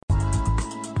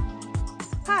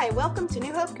Hi, welcome to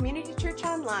New Hope Community Church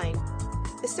Online.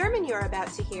 The sermon you are about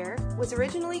to hear was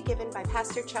originally given by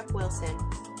Pastor Chuck Wilson.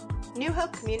 New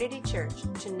Hope Community Church,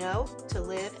 to know, to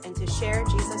live, and to share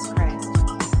Jesus Christ.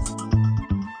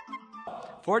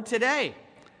 For today,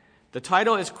 the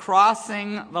title is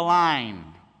Crossing the Line.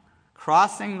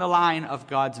 Crossing the line of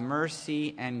God's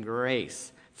mercy and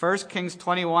grace. 1 Kings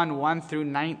 21, 1 through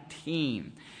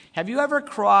 19. Have you ever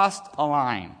crossed a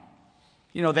line?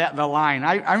 You know, the line.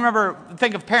 I remember,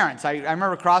 think of parents. I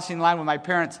remember crossing the line with my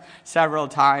parents several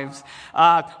times.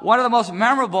 One of the most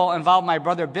memorable involved my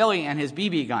brother Billy and his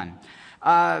BB gun.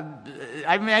 I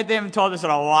haven't told this in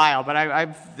a while,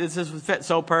 but this just fit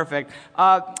so perfect.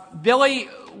 Billy,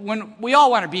 when we all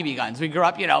wanted BB guns. We grew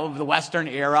up, the Western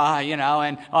era,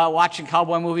 and watching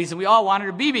cowboy movies, and we all wanted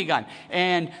a BB gun.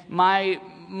 And my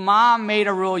mom made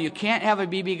a rule: you can't have a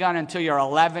BB gun until you're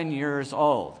 11 years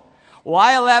old.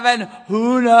 Why 11?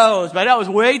 Who knows? But that was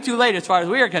way too late as far as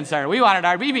we were concerned. We wanted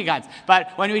our BB guns. But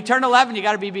when we turned 11, you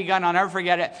got a BB gun. I'll never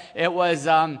forget it. It was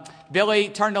Billy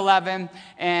turned 11,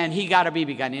 and he got a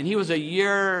BB gun. And he was a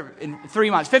year and 3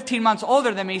 months, 15 months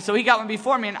older than me, so he got one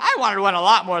before me. And I wanted one a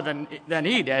lot more than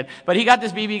he did. But he got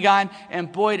this BB gun,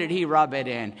 and boy, did he rub it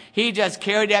in. He just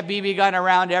carried that BB gun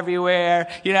around everywhere,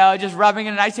 just rubbing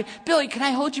it. And I said, Billy, can I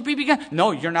hold your BB gun?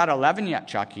 No, you're not 11 yet,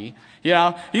 Chucky.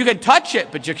 You can touch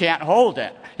it, but you can't hold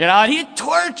it. And he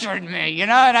tortured me,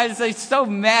 and I was like so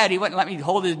mad he wouldn't let me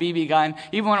hold his BB gun.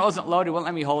 Even when it wasn't loaded, he wouldn't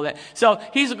let me hold it. So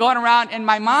he's going around, and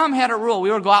my mom had a rule.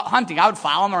 We would go out hunting. I would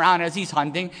follow him around as he's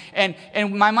hunting. And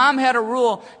my mom had a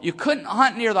rule: you couldn't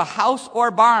hunt near the house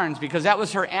or barns because that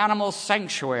was her animal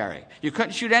sanctuary. You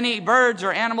couldn't shoot any birds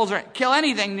or animals or kill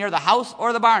anything near the house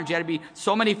or the barns. You had to be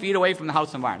so many feet away from the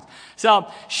house and barns. So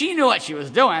she knew what she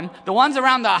was doing. The ones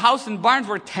around the house and barns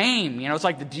were tame. It's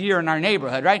like the deer in our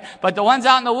neighborhood, right? But the ones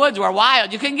out in the woods were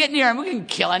wild. You couldn't get near them. We couldn't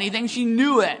kill anything. She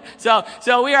knew it. So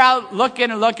we were out looking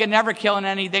and looking, never killing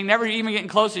anything, never even getting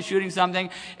close to shooting something.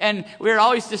 And we were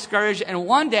always discouraged. And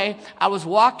one day I was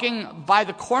walking by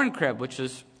the corn crib, which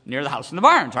is near the house and the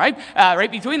barns, right?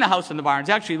 Right between the house and the barns.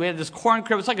 Actually, we had this corn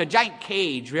crib. It's like a giant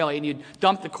cage, really. And you'd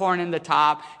dump the corn in the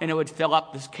top, and it would fill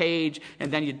up this cage,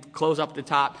 and then you'd close up the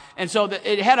top. And so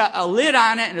it had a lid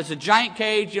on it, and it's a giant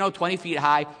cage, 20 feet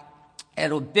high,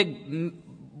 and a big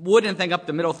wooden thing up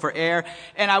the middle for air.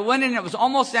 And I went in, and it was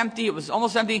almost empty.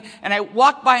 And I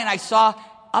walked by, and I saw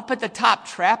up at the top,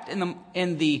 trapped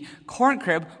in the corn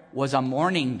crib, was a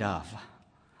mourning dove.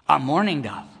 A mourning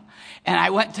dove. And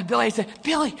I went to Billy. I said,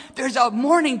 Billy, there's a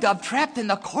mourning dove trapped in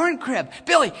the corn crib.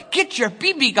 Billy, get your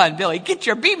BB gun, Billy. Get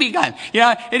your BB gun.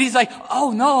 And he's like,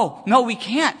 oh, no, we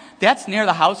can't. That's near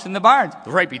the house and the barns.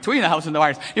 Right between the house and the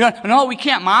barns. No, we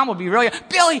can't. Mom will be really,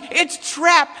 Billy, it's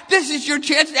trapped. This is your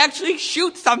chance to actually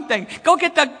shoot something. Go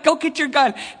get your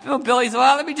gun. Billy's,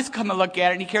 well, let me just come and look at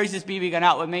it. And he carries this BB gun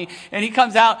out with me. And he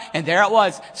comes out, and there it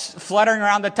was, fluttering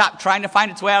around the top, trying to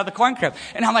find its way out of the corn crib.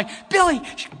 And I'm like, Billy,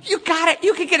 you got it.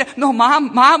 You can get it. No, Mom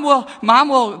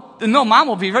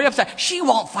will be very upset. She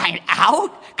won't find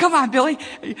out. Come on, Billy.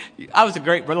 I was a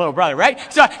great little brother, right?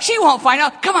 So she won't find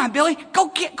out. Come on, Billy.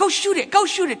 Go shoot it. Go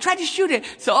shoot it. Try to shoot it.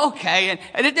 So, okay.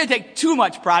 And it didn't take too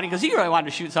much prodding because he really wanted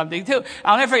to shoot something too.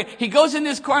 I'll never forget. He goes in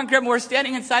this corn crib and we're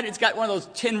standing inside. It's got one of those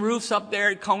tin roofs up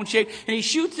there, cone shaped. And he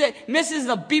shoots it, misses, and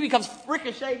the BB comes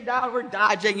ricocheting down. We're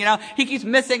dodging, He keeps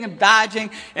missing and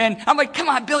dodging. And I'm like, come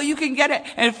on, Billy, you can get it.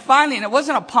 And finally, and it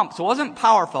wasn't a pump, so it wasn't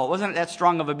powerful. It wasn't that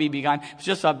strong of a BB gun. It was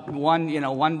just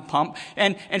one pump.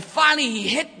 And finally he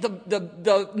hit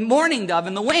the mourning dove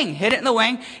in the wing, hit it in the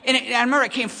wing. And I remember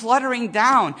it came fluttering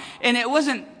down, and it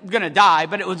wasn't going to die,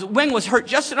 but wing was hurt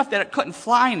just enough that it couldn't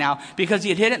fly now because he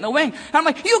had hit it in the wing. And I'm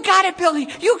like, you got it, Billy.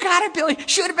 You got it, Billy.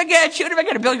 Shoot him again.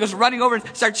 And Billy goes running over and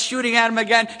starts shooting at him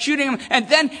again, shooting him. And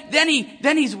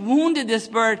then he's wounded this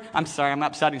bird. I'm sorry, I'm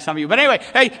upsetting some of you. But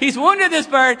anyway, he's wounded this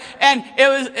bird, and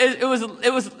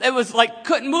it was like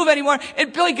couldn't move anymore.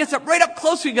 And Billy gets up right up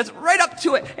close to it. He gets right up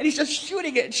to it, and he's just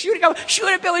shooting it. Shoot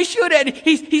it, Billy, shoot it. And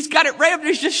he's got it right up there.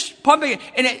 He's just pumping it.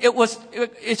 And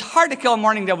it's hard to kill a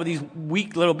mourning dove with these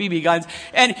weak little BB guns.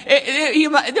 And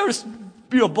there was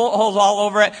bullet holes all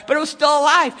over it, but it was still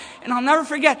alive. And I'll never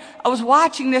forget, I was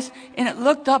watching this, and it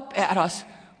looked up at us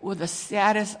with the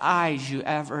saddest eyes you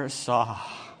ever saw.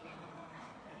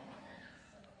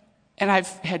 And I've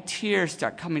had tears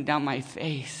start coming down my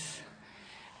face.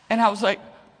 And I was like,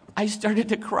 I started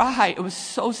to cry. It was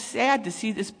so sad to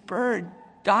see this bird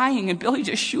dying and Billy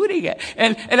just shooting it.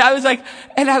 And I was like,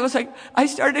 I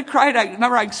started to cry. And I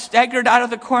remember I staggered out of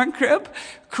the corn crib,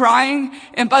 crying.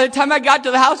 And by the time I got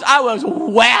to the house, I was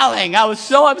wailing. I was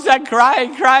so upset,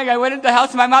 crying. I went into the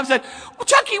house and my mom said, well,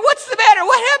 Chucky, what's the matter?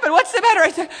 What happened? What's the matter?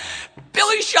 I said,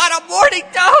 Billy shot a mourning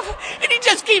dove and he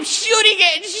just keeps shooting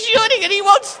it and he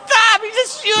won't stop. He's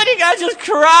just shooting. I was just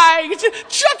crying. She said,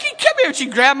 Chucky, come here. She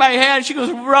grabbed my hand. She goes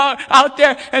out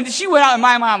there and she went out. And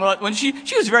my mom, when she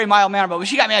was very mild-mannered, but when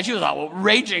she got mad, she was a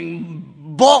raging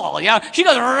bull, She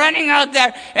goes running out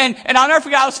there, and I'll never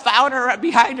forget, I was following her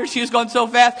behind her. She was going so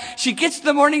fast. She gets to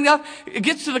the mourning dove,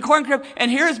 gets to the corn crib,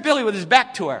 and here's Billy with his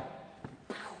back to her.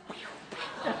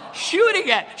 Shooting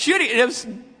it. It was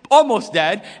almost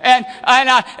dead.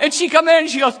 And she come in and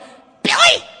she goes,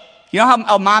 Billy! You know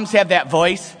how moms have that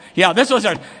voice? This was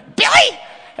her, Billy!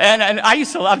 And I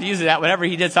used to love using that. Whenever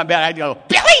he did something bad, I'd go,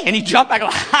 Billy! And he'd jump. I go,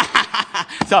 ha, ha, ha, ha.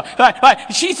 So,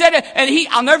 but she said it, and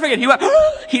I'll never forget, he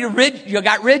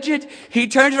got rigid. He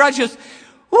turns around, she goes,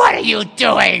 what are you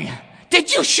doing?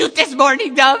 Did you shoot this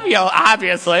mourning dove?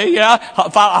 Obviously,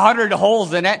 100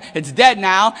 holes in it. It's dead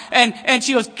now. And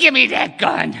she goes, give me that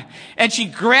gun. And she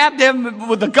grabbed him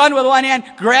with the gun with one hand,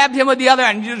 grabbed him with the other,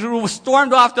 and just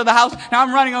stormed off to the house. Now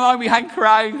I'm running along behind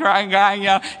crying.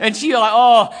 And she was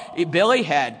like, Billy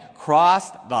had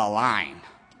crossed the line.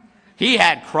 He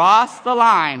had crossed the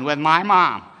line with my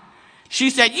mom. She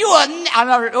said,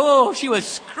 she was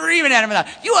screaming at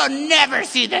him. You will never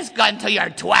see this gun till you're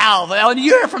 12. A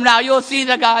year from now, you'll see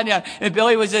the gun. And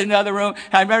Billy was in another room.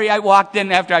 I remember I walked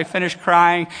in after I finished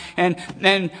crying. And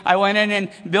then I went in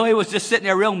and Billy was just sitting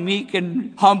there real meek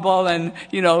and humble and,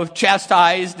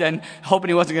 chastised and hoping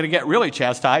he wasn't going to get really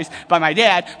chastised by my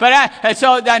dad. But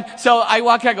so I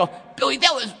walk in and I go, Billy,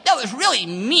 that was really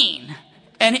mean.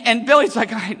 And Billy's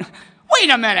like, wait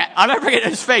a minute. I'll never forget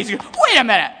his face. He goes, wait a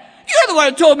minute. You're the one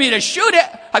who told me to shoot it.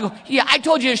 I go, yeah, I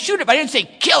told you to shoot it, but I didn't say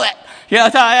kill it.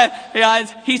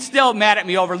 He's still mad at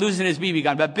me over losing his BB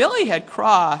gun. But Billy had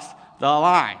crossed the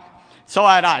line. So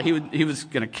had I. He was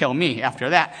going to kill me after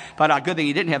that. But good thing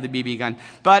he didn't have the BB gun.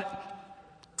 But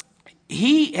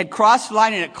he had crossed the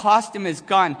line and it cost him his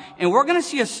gun. And we're going to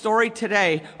see a story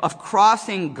today of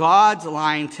crossing God's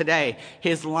line today.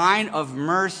 His line of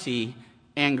mercy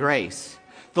and grace.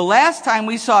 The last time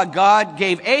we saw God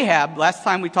gave Ahab, last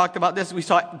time we talked about this, we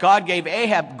saw God gave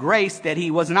Ahab grace that he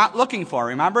was not looking for.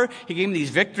 Remember? He gave him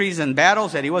these victories and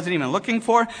battles that he wasn't even looking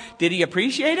for. Did he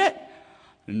appreciate it?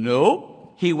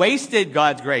 No. He wasted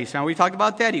God's grace. Now we talked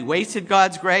about that. He wasted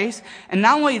God's grace. And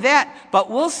not only that, but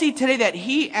we'll see today that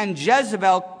he and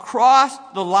Jezebel crossed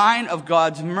the line of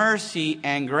God's mercy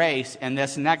and grace in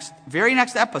this very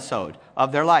next episode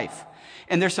of their life.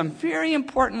 And there's some very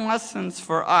important lessons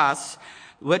for us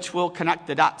which we'll connect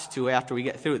the dots to after we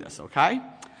get through this, okay?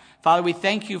 Father, we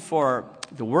thank you for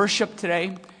the worship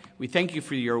today. We thank you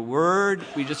for your word.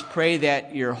 We just pray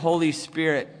that your Holy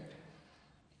Spirit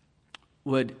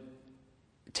would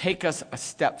take us a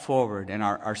step forward in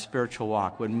our spiritual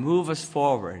walk, would move us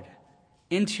forward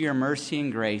into your mercy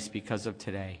and grace because of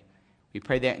today. We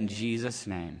pray that in Jesus'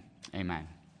 name. Amen.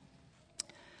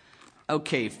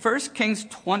 Okay, 1 Kings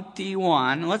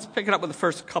 21. Let's pick it up with the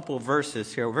first couple of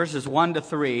verses here, verses 1 to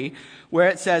 3, where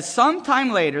it says,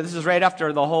 sometime later, this is right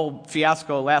after the whole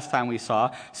fiasco last time we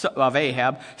saw of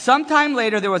Ahab, sometime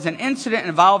later there was an incident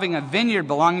involving a vineyard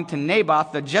belonging to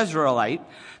Naboth the Jezreelite.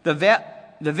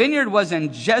 The vineyard was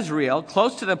in Jezreel,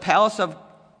 close to the palace of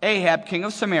Ahab, king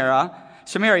of Samaria,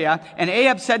 and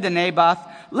Ahab said to Naboth,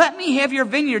 let me have your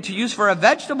vineyard to use for a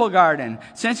vegetable garden,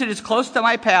 since it is close to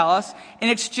my palace. In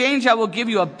exchange, I will give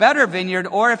you a better vineyard,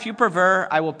 or if you prefer,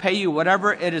 I will pay you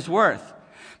whatever it is worth.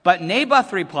 But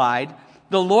Naboth replied,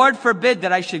 the Lord forbid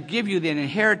that I should give you the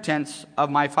inheritance of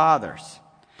my fathers.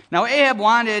 Now Ahab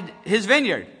wanted his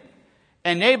vineyard,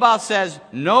 and Naboth says,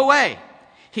 no way.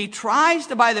 He tries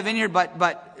to buy the vineyard,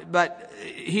 but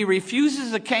he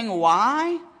refuses the king.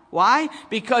 Why? Why?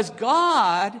 Because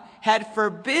God had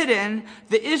forbidden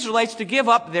the Israelites to give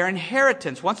up their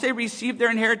inheritance. Once they received their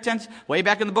inheritance, way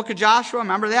back in the book of Joshua,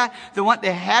 remember that?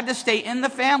 They had to stay in the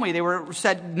family. They were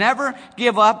said, never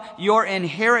give up your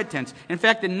inheritance. In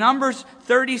fact, in Numbers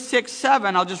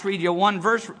 36:7, I'll just read you one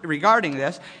verse regarding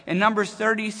this. In Numbers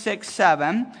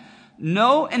 36:7,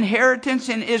 no inheritance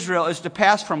in Israel is to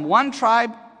pass from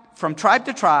tribe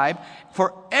to tribe,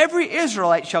 for every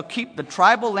Israelite shall keep the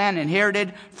tribal land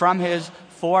inherited from his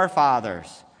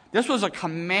forefathers. This was a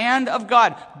command of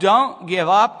God. Don't give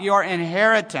up your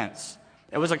inheritance.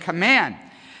 It was a command.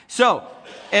 So,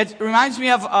 it reminds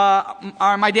me of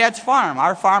my dad's farm.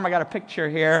 Our farm, I got a picture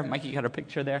here. Mikey got a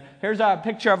picture there. Here's a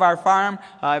picture of our farm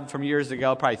from years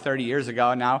ago, probably 30 years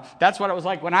ago now. That's what it was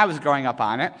like when I was growing up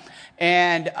on it.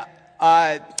 And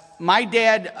my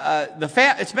dad,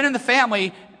 it's been in the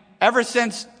family ever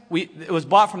since it was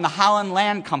bought from the Holland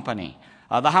Land Company.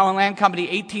 The Holland Land Company,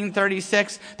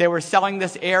 1836, they were selling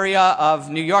this area of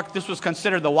New York. This was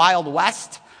considered the Wild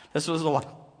West. This was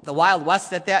the Wild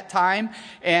West at that time.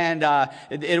 And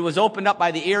it was opened up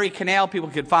by the Erie Canal. People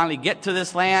could finally get to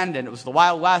this land, and it was the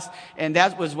Wild West. And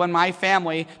that was when my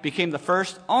family became the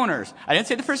first owners. I didn't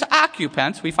say the first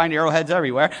occupants. We find arrowheads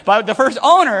everywhere. But the first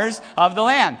owners of the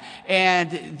land.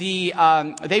 And they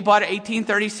bought it in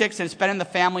 1836, and it's been in the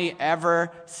family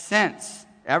ever since.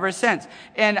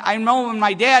 And I know when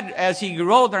my dad, as he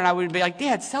grew older, and I would be like,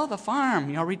 Dad, sell the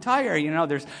farm, retire.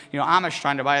 There's, Amish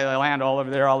trying to buy the land all over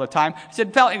there all the time. I said,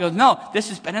 he goes, no, this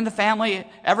has been in the family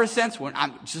ever since.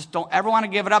 I just don't ever want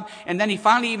to give it up. And then he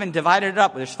finally even divided it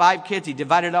up. There's 5 kids. He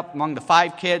divided it up among the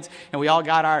 5 kids, and we all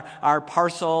got our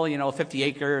parcel, 50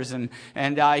 acres. And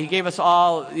he gave us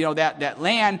all, that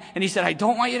land. And he said, I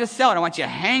don't want you to sell it. I want you to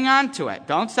hang on to it.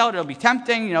 Don't sell it. It'll be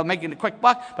tempting, making a quick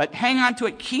buck, but hang on to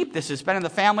it. Keep this. It's been in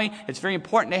the family. It's very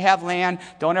important to have land.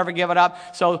 Don't ever give it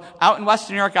up. So out in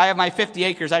Western New York, I have my 50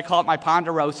 acres. I call it my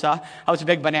Ponderosa. I was a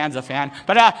big Bonanza fan.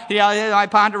 But, my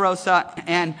Ponderosa.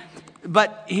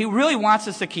 But he really wants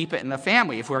us to keep it in the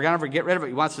family. If we're going to ever get rid of it,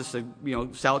 he wants us to,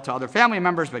 sell it to other family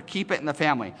members, but keep it in the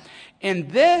family.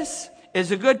 And this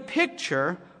is a good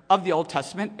picture of the Old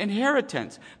Testament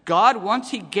inheritance. God, once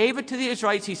he gave it to the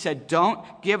Israelites, he said, don't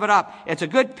give it up. It's a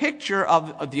good picture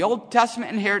of the Old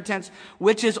Testament inheritance,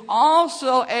 which is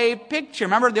also a picture.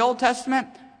 Remember the Old Testament?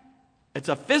 It's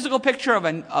a physical picture of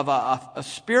a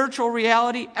spiritual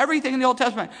reality. Everything in the Old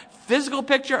Testament, physical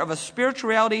picture of a spiritual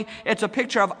reality. It's a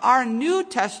picture of our New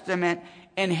Testament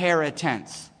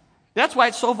inheritance. That's why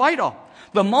it's so vital.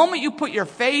 The moment you put your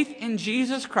faith in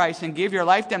Jesus Christ and give your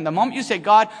life to him, the moment you say,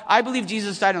 God, I believe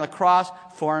Jesus died on the cross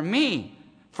for me,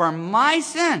 for my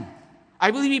sin.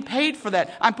 I believe he paid for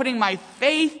that. I'm putting my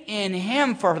faith in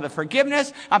him for the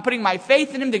forgiveness. I'm putting my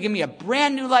faith in him to give me a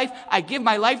brand new life. I give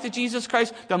my life to Jesus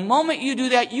Christ. The moment you do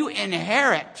that, you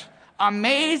inherit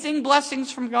amazing blessings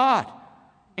from God.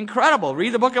 Incredible.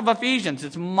 Read the book of Ephesians.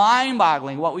 It's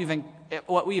mind-boggling what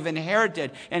we've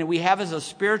inherited and we have as a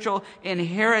spiritual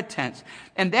inheritance.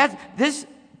 And this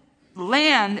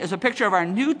land is a picture of our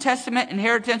New Testament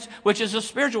inheritance, which is a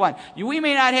spiritual one. We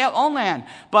may not own land,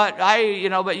 but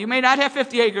you may not have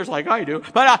 50 acres like I do.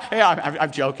 But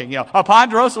I'm joking, a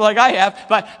Ponderosa like I have.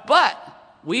 But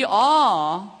we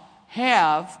all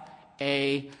have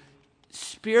a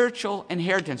spiritual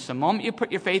inheritance. The moment you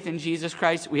put your faith in Jesus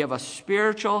Christ, we have a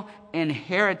spiritual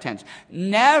inheritance.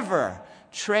 Never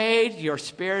trade your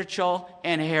spiritual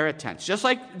inheritance. Just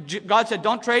like God said,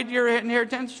 don't trade your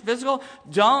inheritance, physical.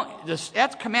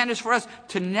 That command is for us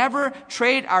to never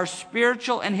trade our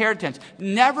spiritual inheritance.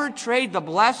 Never trade the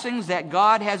blessings that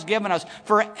God has given us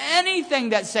for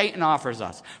anything that Satan offers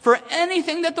us, for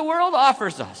anything that the world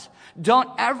offers us. Don't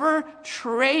ever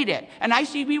trade it. And I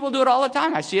see people do it all the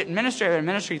time. I see it in ministry. I've been in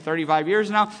ministry 35 years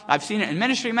now. I've seen it in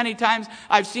ministry many times.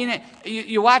 I've seen it.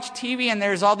 You watch TV and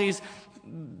there's all these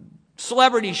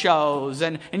celebrity shows,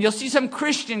 and you'll see some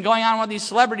Christian going on one of these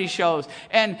celebrity shows,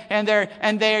 and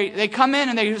they come in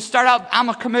and they start out, I'm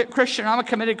a committed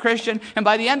Christian, and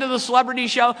by the end of the celebrity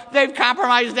show, they've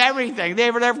compromised everything.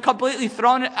 They've completely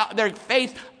thrown their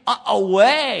faith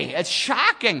away. It's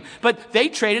shocking. But they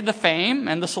traded the fame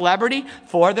and the celebrity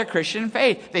for their Christian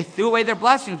faith. They threw away their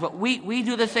blessings, but we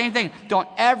do the same thing. Don't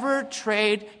ever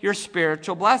trade your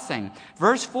spiritual blessing.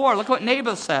 Verse 4, look what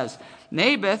Naboth says.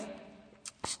 Naboth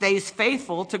stays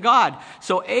faithful to God.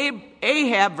 So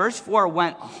Ahab, verse 4,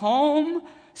 went home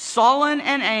sullen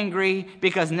and angry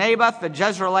because Naboth the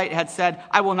Jezreelite had said,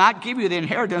 I will not give you the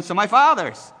inheritance of my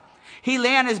fathers. He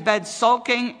lay on his bed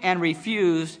sulking and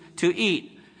refused to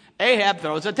eat. Ahab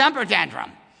throws a temper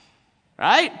tantrum,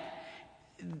 right?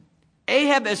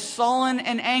 Ahab is sullen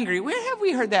and angry. Where have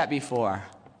we heard that before?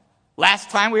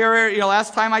 Last time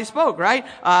I spoke, right?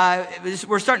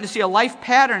 We're starting to see a life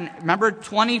pattern. Remember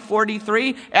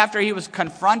 20:43, after he was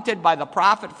confronted by the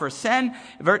prophet for sin,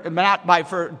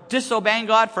 for disobeying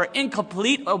God, for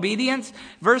incomplete obedience.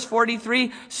 Verse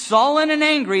 43, sullen and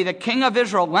angry, the king of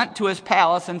Israel went to his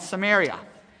palace in Samaria.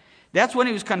 That's when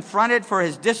he was confronted for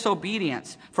his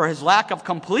disobedience, for his lack of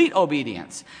complete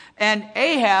obedience. And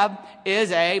Ahab is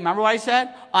remember what I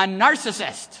said? A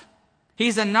narcissist.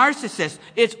 He's a narcissist.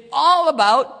 It's all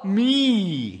about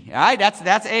me. All right?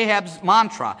 That's Ahab's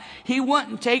mantra. He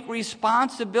wouldn't take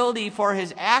responsibility for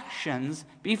his actions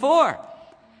before.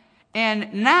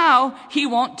 And now he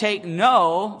won't take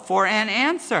no for an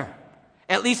answer.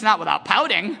 At least not without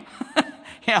pouting.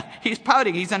 Yeah, he's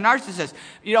pouting. He's a narcissist.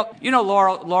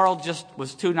 Laurel just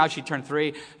was 2, now she turned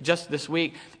 3 just this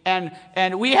week. And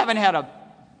we haven't had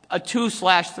a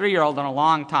 2/3-year-old in a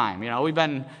long time.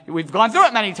 We've gone through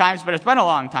it many times, but it's been a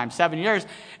long time, 7 years.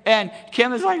 And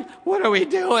Kim is like, what are we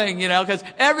doing? Because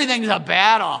everything's a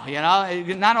battle.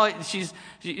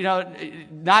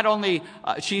 Not only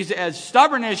she's as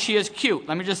stubborn as she is cute.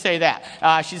 Let me just say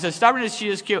that. She's as stubborn as she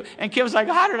is cute. And Kim's like,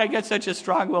 how did I get such a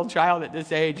strong-willed child at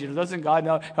this age? Doesn't God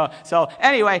know? So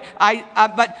anyway,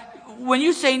 but when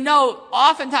you say no,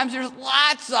 oftentimes there's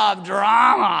lots of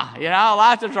drama.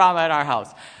 Lots of drama at our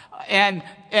house.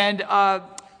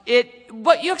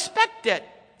 But you expect it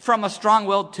from a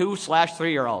strong-willed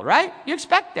 2/3-year-old, right? You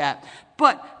expect that.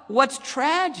 But what's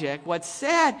tragic, what's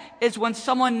sad, is when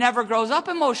someone never grows up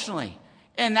emotionally.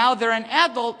 And now they're an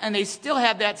adult and they still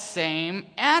have that same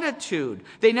attitude.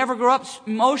 They never grow up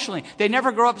emotionally. They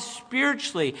never grow up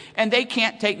spiritually. And they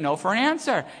can't take no for an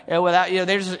answer.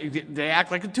 They act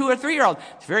like a 2 or 3-year-old.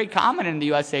 It's very common in the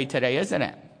USA today, isn't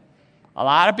it? A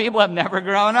lot of people have never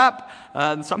grown up.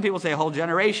 Some people say a whole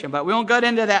generation, but we won't get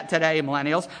into that today,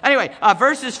 millennials. Anyway,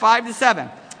 verses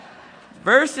 5-7.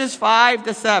 Verses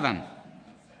 5-7.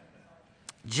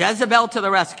 Jezebel to the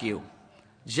rescue.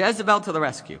 Jezebel to the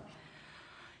rescue.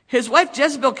 His wife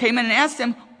Jezebel came in and asked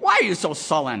him, why are you so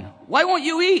sullen? Why won't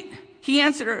you eat? He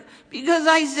answered her, because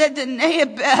I said to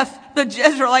Naboth the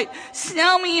Jezreelite,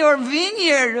 sell me your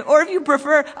vineyard, or if you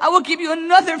prefer, I will give you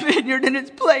another vineyard in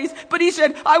its place. But he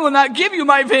said, I will not give you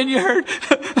my vineyard.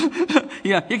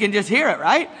 You can just hear it,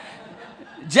 right?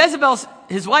 Jezebel,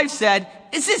 his wife, said,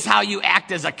 is this how you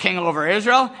act as a king over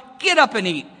Israel? Get up and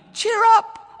eat. Cheer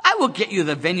up. I will get you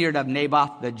the vineyard of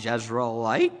Naboth the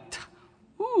Jezreelite.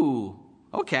 Ooh,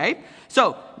 okay.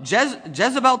 So,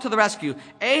 Jezebel to the rescue.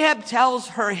 Ahab tells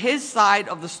her his side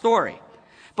of the story.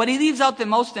 But he leaves out the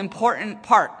most important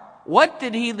part. What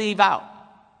did he leave out?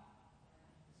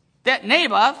 That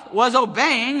Naboth was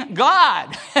obeying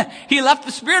God. He left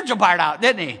the spiritual part out,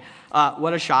 didn't he?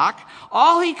 What a shock.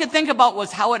 All he could think about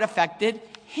was how it affected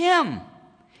him.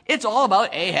 It's all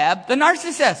about Ahab, the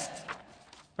narcissist.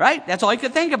 Right? That's all he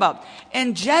could think about.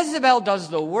 And Jezebel does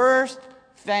the worst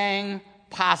thing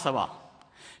possible.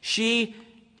 She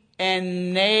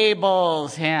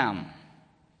enables him.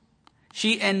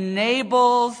 She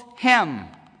enables him.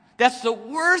 That's the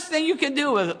worst thing you can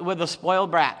do with a spoiled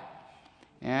brat.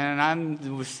 And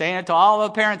I'm saying it to all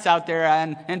the parents out there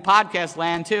in podcast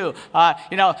land too.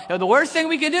 The worst thing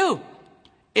we can do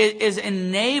is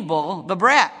enable the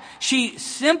brat. She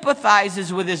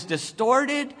sympathizes with his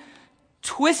distorted,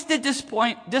 twisted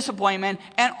disappointment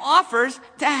and offers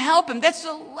to help him. That's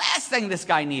the last thing this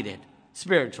guy needed,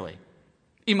 spiritually,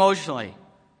 emotionally,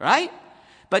 right?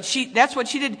 But that's what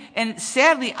she did. And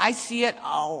sadly, I see it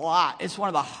a lot. It's one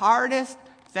of the hardest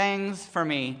things for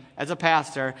me as a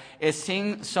pastor is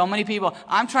seeing so many people.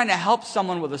 I'm trying to help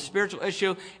someone with a spiritual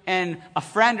issue, and a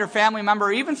friend or family member,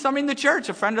 or even somebody in the church,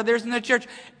 a friend of theirs in the church,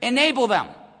 enable them.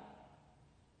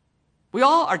 We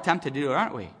all are tempted to do it,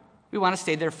 aren't we? We want to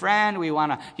stay their friend. We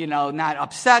want to, not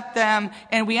upset them.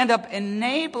 And we end up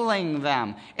enabling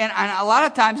them. And a lot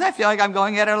of times I feel like I'm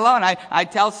going at it alone. I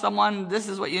tell someone, this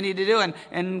is what you need to do.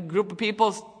 And a group of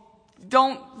people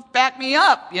don't back me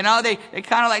up. They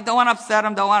kind of like don't want to upset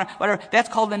them, don't want to, whatever. That's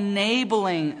called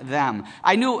enabling them.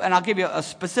 I knew, and I'll give you a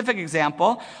specific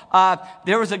example.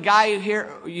 There was a guy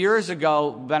here years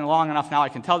ago, been long enough now I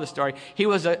can tell the story. He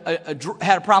was had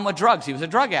a problem with drugs. He was a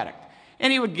drug addict.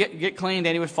 And he would get cleaned,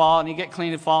 and he would fall, and he'd get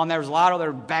cleaned and fall, and there was a lot of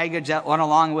other baggage that went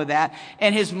along with that.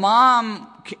 And his mom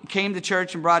came to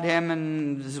church and brought him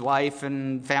and his wife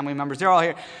and family members. They're all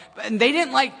here. And they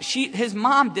didn't his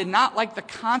mom did not like the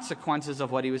consequences of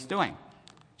what he was doing.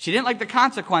 She didn't like the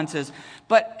consequences.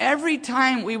 But every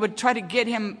time we would try to get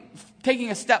him taking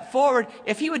a step forward,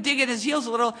 if he would dig at his heels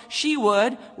a little, she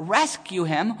would rescue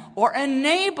him or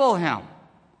enable him.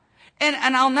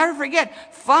 And I'll never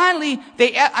forget, finally,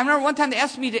 I remember one time they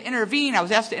asked me to intervene. I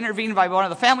was asked to intervene by one of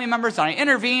the family members, and I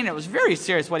intervened. It was very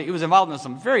serious. He was involved in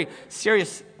some very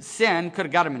serious sin. Could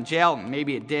have got him in jail.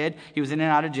 Maybe it did. He was in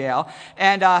and out of jail.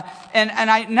 And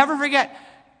I never forget,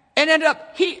 it ended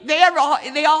up,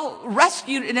 they all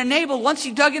rescued and enabled. Once he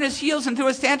dug in his heels and threw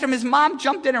his tantrum, his mom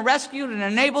jumped in and rescued and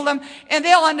enabled him, and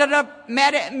they all ended up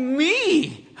mad at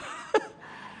me.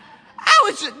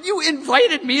 You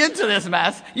invited me into this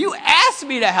mess. You asked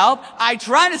me to help. I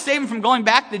tried to save him from going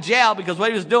back to jail because what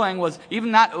he was doing was it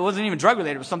wasn't even drug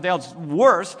related. It was something else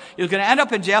worse. He was going to end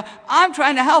up in jail. I'm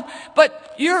trying to help.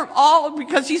 But you're all,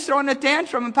 because he's throwing a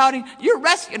tantrum and pouting, you're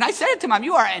rescuing. And I said it to him,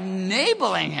 you are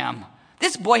enabling him.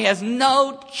 This boy has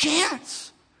no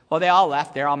chance. Well, they all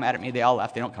left. They're all mad at me. They all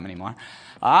left. They don't come anymore.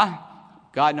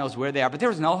 God knows where they are. But there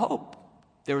was no hope.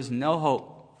 There was no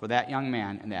hope for that young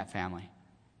man and that family.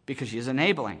 Because she is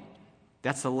enabling.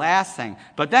 That's the last thing.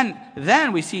 But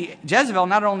then we see Jezebel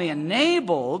not only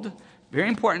enabled, very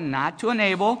important not to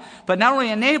enable, but not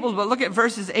only enabled, but look at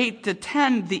verses 8 to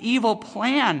 10, the evil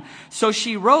plan. So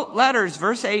she wrote letters,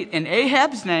 verse 8, in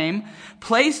Ahab's name,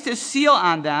 placed his seal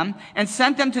on them, and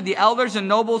sent them to the elders and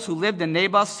nobles who lived in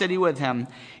Naboth's city with him.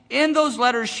 In those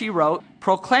letters she wrote,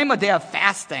 proclaim a day of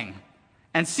fasting,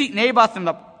 and seat Naboth in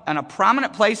a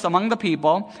prominent place among the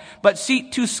people, but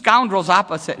seat 2 scoundrels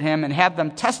opposite him and have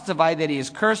them testify that he has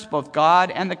cursed both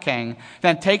God and the king.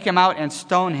 Then take him out and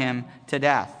stone him to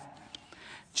death.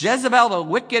 Jezebel, the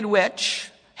wicked witch,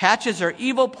 hatches her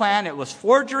evil plan. It was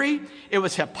forgery. It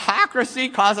was hypocrisy,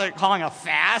 calling a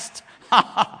fast.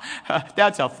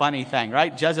 That's a funny thing,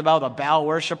 right? Jezebel, the Baal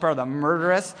worshiper, the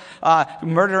murderess,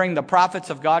 murdering the prophets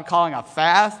of God, calling a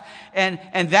fast, and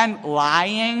then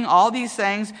lying, all these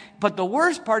things. But the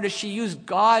worst part is she used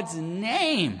God's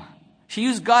name. She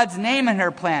used God's name in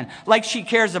her plan, like she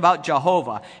cares about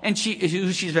Jehovah. And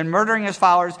she's been murdering his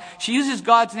followers. She uses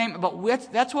God's name,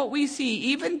 but that's what we see.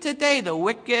 Even today, the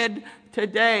wicked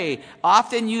today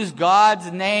often use God's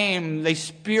name. They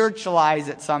spiritualize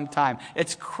it sometimes.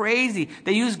 It's crazy.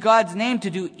 They use God's name to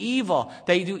do evil.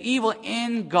 They do evil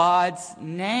in God's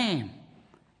name.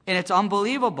 And it's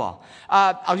unbelievable.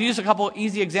 I'll use a couple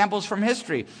easy examples from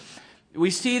history.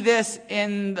 We see this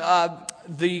in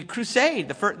the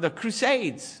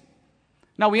Crusades.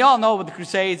 Now, we all know what the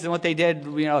Crusades and what they did,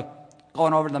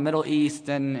 going over to the Middle East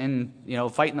and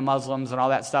fighting the Muslims and all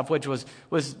that stuff, which was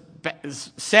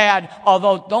sad.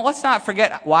 Although, let's not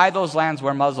forget why those lands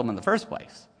were Muslim in the first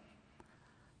place.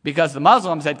 Because the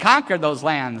Muslims had conquered those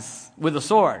lands with a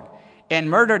sword and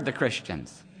murdered the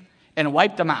Christians and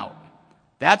wiped them out.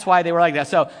 That's why they were like that.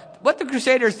 So what the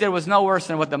Crusaders did was no worse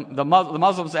than what the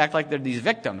Muslims act like they're these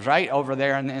victims, right, over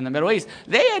there in the Middle East.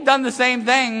 They had done the same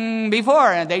thing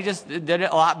before, and they just did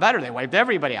it a lot better. They wiped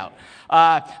everybody out.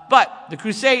 But the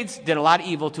Crusades did a lot of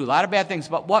evil too, a lot of bad things.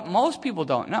 But what most people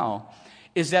don't know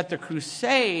is that the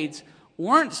Crusades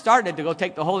weren't started to go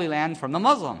take the Holy Land from the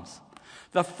Muslims.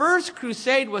 The first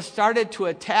crusade was started to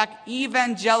attack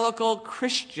evangelical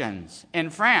Christians in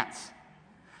France.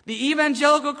 The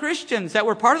evangelical Christians that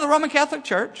were part of the Roman Catholic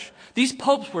Church, these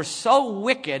popes were so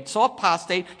wicked, so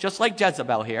apostate, just like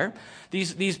Jezebel here.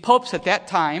 These popes at that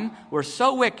time were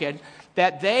so wicked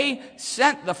that they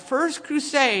sent the first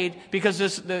crusade because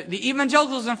the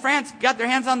evangelicals in France got their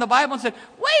hands on the Bible and said,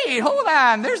 wait, hold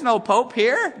on, there's no pope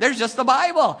here. There's just the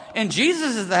Bible. And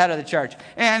Jesus is the head of the church.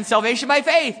 And salvation by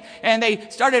faith. And they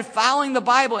started following the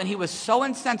Bible, and he was so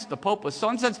incensed. The pope was so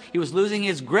incensed. He was losing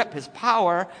his grip, his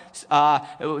power,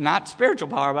 not spiritual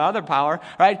power, but other power,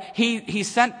 right? He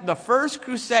sent the first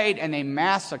crusade, and they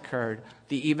massacred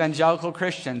the evangelical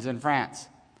Christians in France.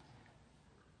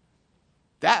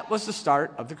 That was the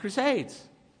start of the Crusades.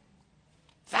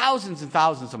 Thousands and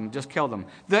thousands of them just killed them.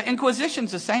 The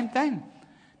Inquisition's the same thing.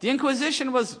 The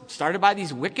Inquisition was started by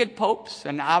these wicked popes,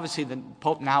 and obviously the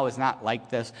Pope now is not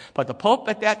like this. But the Pope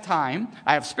at that time,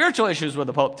 I have spiritual issues with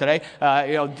the Pope today,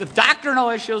 the doctrinal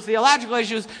issues, theological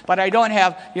issues, but I don't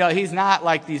have, he's not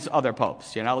like these other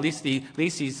popes. At least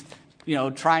he's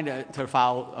trying to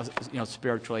follow,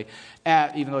 spiritually,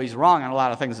 even though he's wrong on a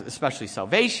lot of things, especially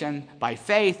salvation by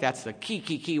faith. That's the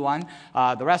key one.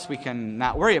 The rest we can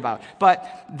not worry about. But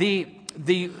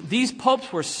these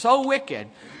popes were so wicked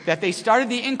that they started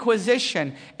the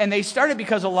Inquisition, and they started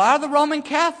because a lot of the Roman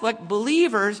Catholic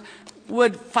believers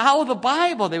would follow the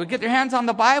Bible. They would get their hands on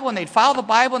the Bible, and they'd follow the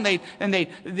Bible, and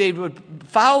they would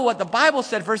follow what the Bible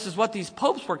said versus what these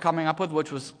popes were coming up with,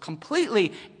 which was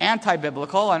completely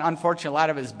anti-biblical, and unfortunately, a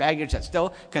lot of his baggage that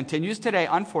still continues today,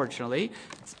 unfortunately.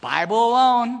 It's Bible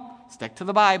alone. Stick to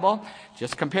the Bible.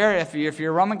 Just compare it. If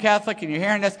you're a Roman Catholic and you're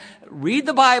hearing this, read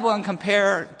the Bible and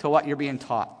compare to what you're being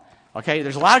taught. Okay,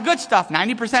 there's a lot of good stuff.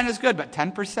 90% is good, but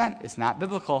 10% is not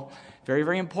biblical. Very,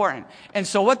 very important. And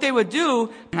so what they would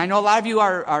do, and I know a lot of you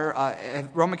are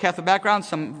Roman Catholic background,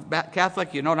 some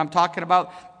Catholic, you know what I'm talking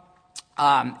about.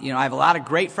 I have a lot of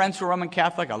great friends who are Roman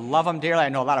Catholic. I love them dearly. I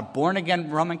know a lot of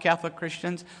born-again Roman Catholic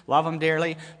Christians. Love them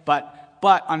dearly. But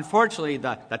unfortunately,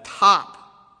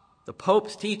 the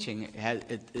Pope's teaching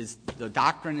the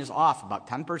doctrine is off about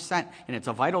 10%, and it's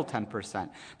a vital 10%.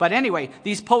 But anyway,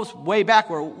 these popes way back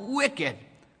were wicked,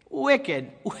 Wicked.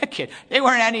 They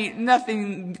weren't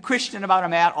nothing Christian about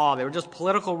them at all. They were just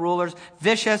political rulers,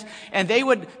 vicious, and they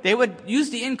would use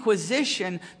the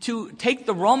Inquisition to take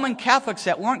the Roman Catholics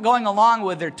that weren't going along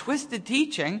with their twisted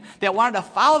teaching, that wanted to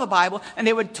follow the Bible, and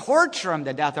they would torture them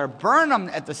to death or burn them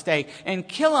at the stake and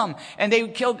kill them. And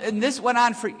this went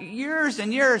on for years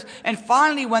and years. And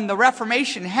finally, when the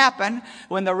Reformation happened,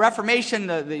 when the Reformation,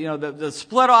 the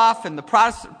split off and the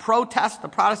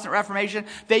Protestant Reformation,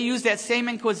 they used that same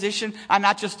Inquisition on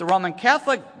not just the Roman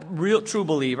Catholic real true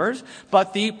believers,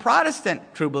 but the Protestant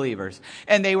true believers.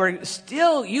 And they were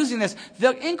still using this.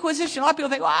 The Inquisition, a lot of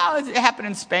people think, wow, it happened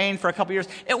in Spain for a couple years.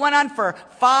 It went on for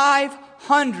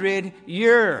 500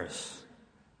 years.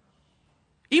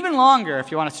 Even longer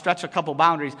if you want to stretch a couple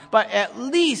boundaries, but at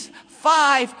least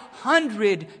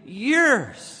 500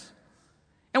 years.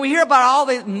 And we hear about all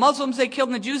the Muslims they killed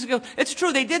and the Jews they killed. It's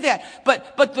true, they did that.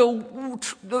 But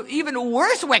the even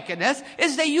worse wickedness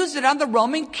is they used it on the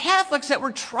Roman Catholics that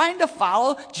were trying to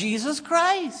follow Jesus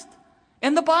Christ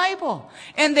in the Bible.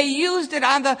 And they used it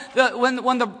on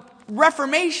when the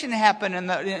Reformation happened and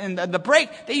the break,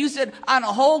 they used it on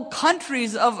whole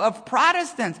countries of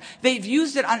Protestants. They've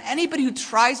used it on anybody who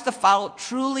tries to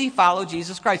truly follow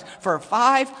Jesus Christ. For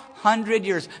 500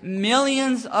 years,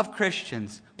 millions of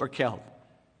Christians were killed.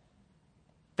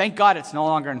 Thank God it's no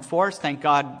longer enforced. Thank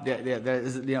God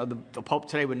the Pope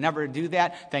today would never do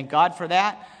that. Thank God for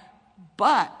that.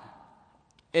 But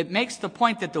it makes the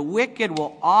point that the wicked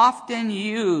will often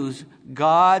use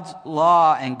God's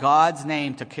law and God's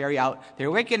name to carry out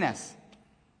their wickedness.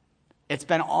 It's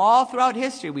been all throughout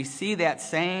history. We see that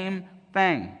same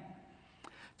thing.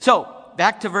 So,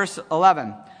 back to verse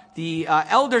 11. The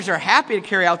elders are happy to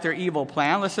carry out their evil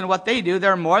plan. Listen to what they do.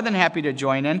 They're more than happy to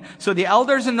join in. So the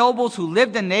elders and nobles who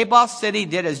lived in Naboth's city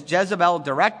did as Jezebel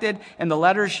directed in the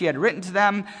letters she had written to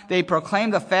them. They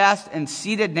proclaimed a fast and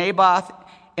seated Naboth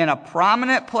in a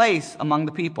prominent place among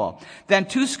the people. Then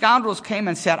 2 scoundrels came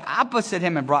and sat opposite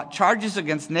him and brought charges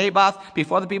against Naboth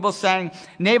before the people, saying,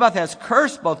 Naboth has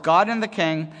cursed both God and the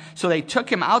king. So they took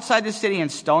him outside the city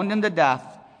and stoned him to death.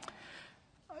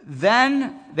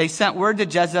 Then they sent word to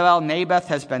Jezebel, Naboth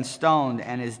has been stoned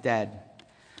and is dead.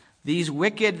 The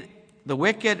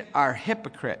wicked are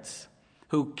hypocrites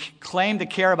who claim to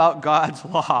care about God's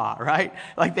law, right?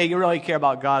 Like they really care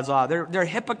about God's law. They're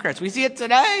hypocrites. We see it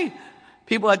today.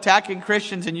 People attacking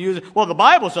Christians and the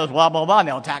Bible says blah, blah, blah, and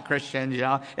they'll attack Christians,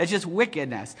 It's just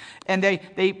wickedness. And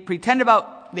they pretend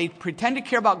to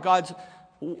care about God's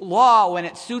law when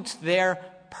it suits their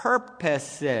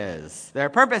purposes.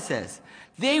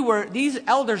 These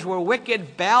elders were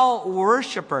wicked Baal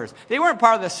worshipers. They weren't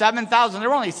part of the 7,000. There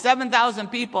were only 7,000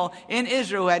 people in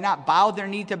Israel who had not bowed their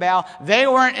knee to Baal. They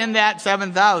weren't in that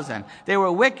 7,000. They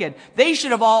were wicked. They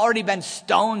should have all already been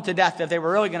stoned to death if they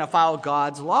were really going to follow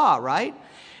God's law, right?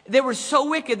 They were so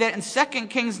wicked that in 2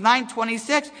 Kings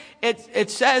 9:26,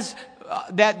 it says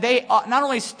that they not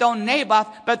only stoned Naboth,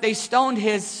 but they stoned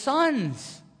his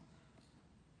sons.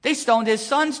 They stoned his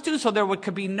sons too, so there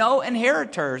could be no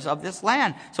inheritors of this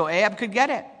land. So Ahab could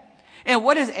get it. And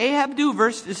what does Ahab do?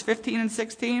 Verses 15 and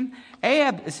 16.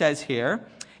 Ahab says here,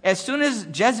 as soon as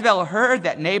Jezebel heard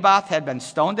that Naboth had been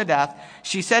stoned to death,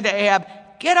 she said to Ahab,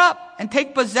 get up and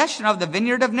take possession of the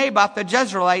vineyard of Naboth the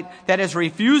Jezreelite that has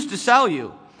refused to sell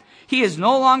you. He is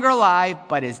no longer alive,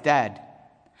 but is dead.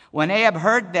 When Ahab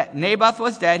heard that Naboth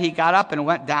was dead, he got up and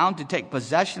went down to take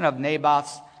possession of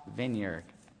Naboth's vineyard.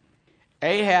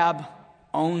 Ahab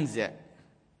owns it.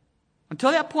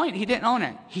 Until that point, he didn't own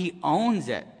it. He owns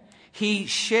it. He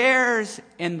shares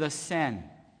in the sin.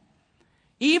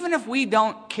 Even if we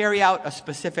don't carry out a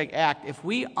specific act, if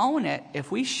we own it,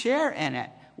 if we share in it,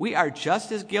 we are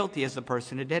just as guilty as the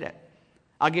person who did it.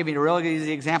 I'll give you a really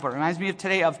easy example. It reminds me of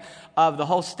today of the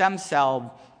whole stem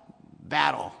cell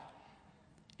battle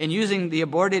and using the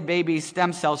aborted baby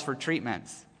stem cells for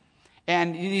treatments.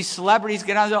 And these celebrities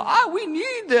get on and go, we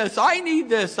need this. I need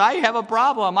this. I have a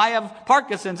problem. I have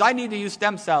Parkinson's. I need to use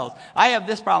stem cells. I have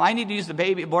this problem. I need to use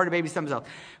the aborted baby stem cells.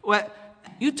 Well,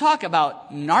 you talk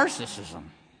about narcissism.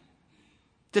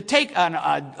 To take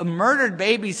a murdered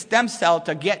baby stem cell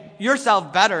to get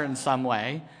yourself better in some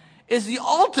way is the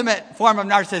ultimate form of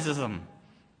narcissism.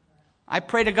 I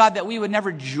pray to God that we would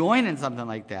never join in something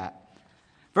like that.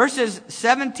 Verses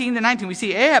 17 to 19, we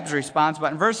see Ahab's response,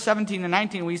 but in verse 17 to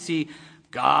 19, we see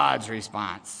God's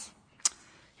response.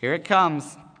 Here it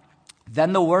comes.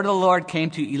 Then the word of the Lord came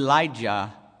to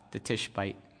Elijah the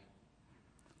Tishbite.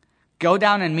 Go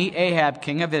down and meet Ahab,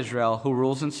 king of Israel, who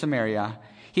rules in Samaria.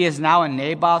 He is now in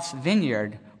Naboth's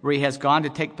vineyard, where he has gone to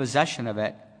take possession of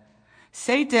it.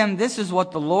 Say to him, this is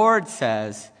what the Lord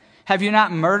says. Have you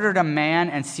not murdered a man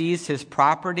and seized his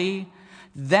property?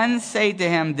 Then say to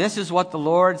him, this is what the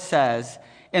Lord says.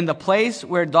 In the place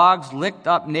where dogs licked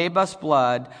up Naboth's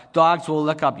blood, dogs will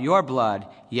lick up your blood.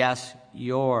 Yes,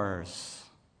 yours.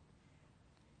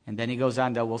 And then he goes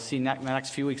on to, we'll see in the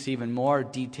next few weeks, even more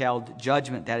detailed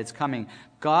judgment that is coming.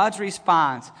 God's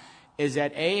response is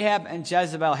that Ahab and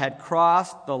Jezebel had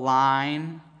crossed the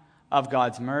line of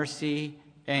God's mercy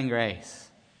and grace.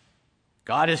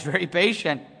 God is very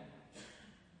patient.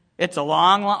 It's a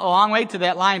long way to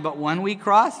that line, but when we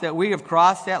cross that, we have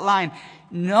crossed that line.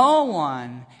 No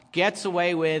one gets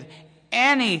away with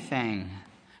anything.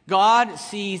 God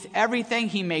sees everything.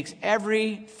 He makes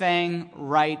everything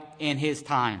right in His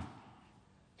time.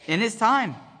 In His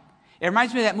time. It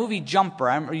reminds me of that movie Jumper.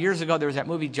 I remember years ago there was that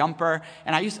movie Jumper,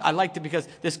 and I liked it because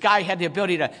this guy had the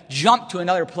ability to jump to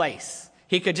another place.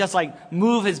 He could just like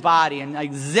move his body and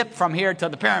like zip from here to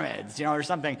the pyramids, or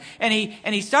something. And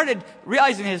he started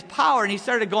realizing his power, and he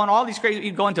started going all these crazy.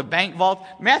 He'd go into bank vaults.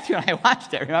 Matthew and I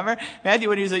watched it. Remember Matthew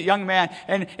when he was a young man,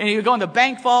 and he would go into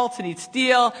bank vaults and he'd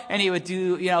steal, and he would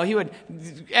do, he would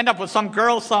end up with some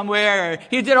girl somewhere. Or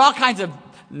he did all kinds of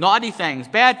naughty things,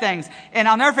 bad things. And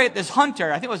I'll never forget this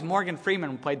hunter. I think it was Morgan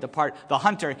Freeman who played the part, the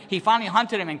hunter. He finally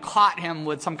hunted him and caught him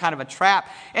with some kind of a trap.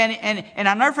 And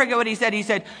I'll never forget what he said. He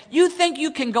said, you think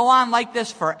you can go on like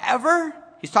this forever?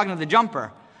 He's talking to the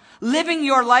jumper. Living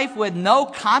your life with no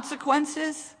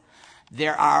consequences?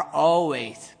 There are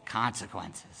always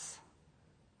consequences.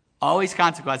 Always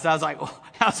consequences. I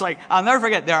was like, I'll never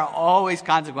forget, there are always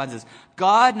consequences.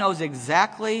 God knows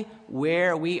exactly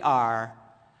where we are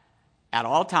at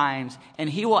all times, and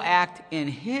He will act in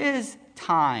His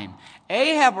time.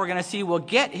 Ahab, we're going to see, will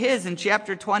get his in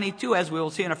chapter 22, as we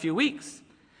will see in a few weeks.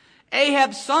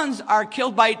 Ahab's sons are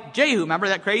killed by Jehu. Remember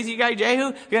that crazy guy,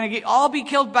 Jehu? They're going to all be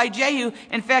killed by Jehu.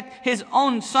 In fact, his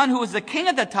own son, who was the king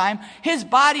at the time, his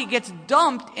body gets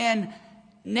dumped in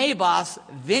Naboth's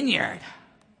vineyard.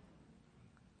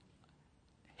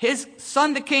 His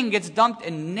son, the king, gets dumped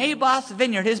in Naboth's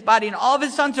vineyard. His body and all of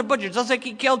his sons are butchered. Just like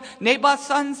he killed Naboth's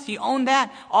sons, he owned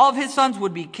that. All of his sons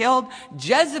would be killed.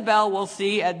 Jezebel, we'll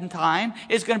see in time,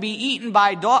 is going to be eaten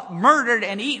by murdered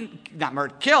and eaten, not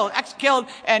murdered, killed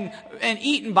and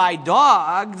eaten by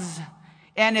dogs,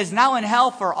 and is now in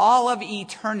hell for all of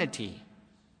eternity.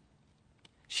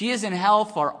 She is in hell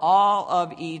for all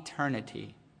of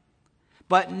eternity.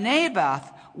 But Naboth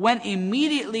went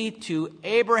immediately to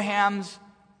Abraham's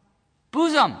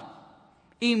bosom.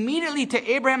 Immediately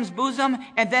to Abraham's bosom.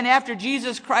 And then after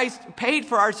Jesus Christ paid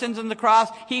for our sins on the cross,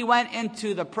 he went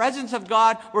into the presence of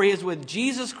God, where he is with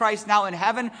Jesus Christ now in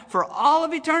heaven for all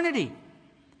of eternity.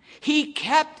 He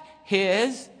kept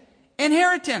his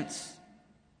inheritance.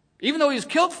 Even though he was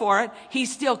killed for it, he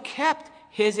still kept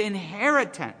his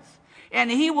inheritance.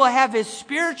 And he will have his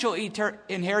spiritual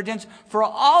inheritance for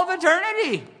all of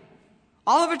eternity.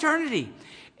 All of eternity.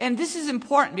 And this is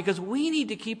important because we need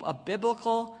to keep a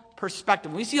biblical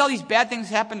perspective. We see all these bad things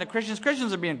happen to Christians.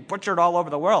 Christians are being butchered all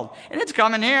over the world. And it's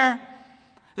coming here.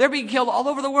 They're being killed all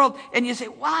over the world. And you say,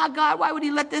 wow, God, why would He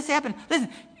let this happen? Listen,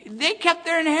 they kept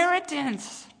their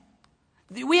inheritance.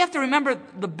 We have to remember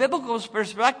the biblical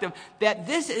perspective that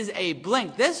this is a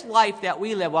blink. This life that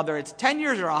we live, whether it's 10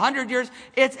 years or 100 years,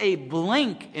 it's a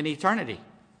blink in eternity.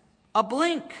 A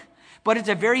blink. But it's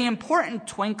a very important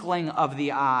twinkling of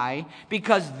the eye,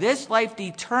 because this life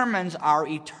determines our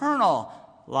eternal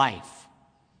life.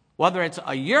 Whether it's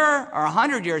a year or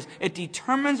 100 years, it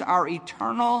determines our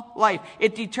eternal life.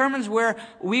 It determines where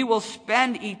we will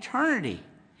spend eternity.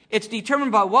 It's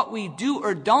determined by what we do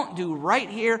or don't do right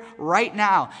here, right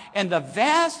now. And the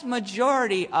vast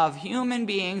majority of human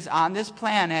beings on this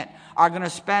planet are going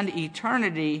to spend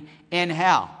eternity in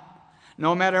hell.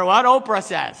 No matter what Oprah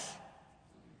says.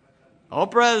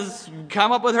 Oprah's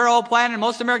come up with her whole plan, and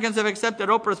most Americans have accepted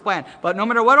Oprah's plan. But no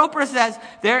matter what Oprah says,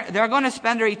 they're going to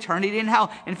spend their eternity in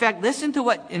hell. In fact, listen to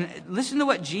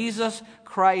what Jesus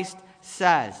Christ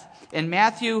says. In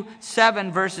Matthew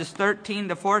 7, verses 13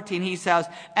 to 14, he says,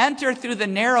 enter through the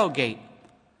narrow gate,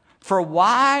 for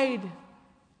wide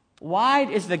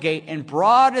is the gate, and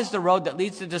broad is the road that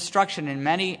leads to destruction, and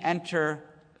many enter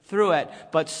through it.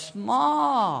 But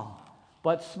small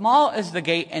is the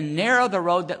gate, and narrow the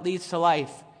road that leads to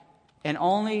life, and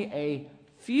only a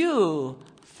few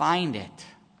find it.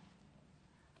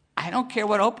 I don't care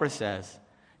what Oprah says.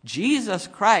 Jesus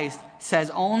Christ says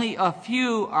only a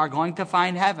few are going to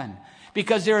find heaven,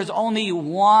 because there is only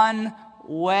one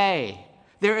way.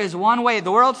 There is one way.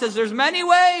 The world says there's many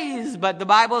ways, but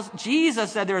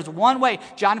Jesus said there's one way.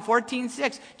 John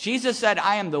 14:6. Jesus said,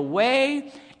 I am the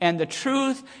way and the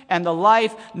truth and the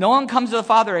life. No one comes to the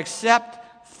Father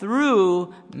except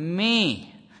through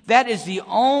me. That is the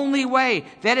only way.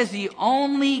 That is the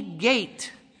only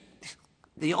gate.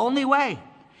 The only way.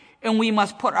 And we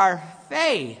must put our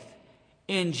faith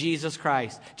in Jesus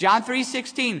Christ. John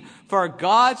 3:16, for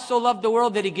God so loved the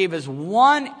world that he gave his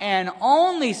one and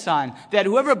only Son, that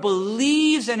whoever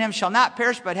believes in him shall not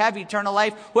perish but have eternal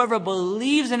life. Whoever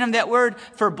believes in him, that word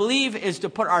for believe is to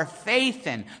put our faith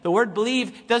in. The word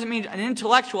believe doesn't mean an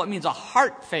intellectual, it means a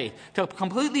heart faith. To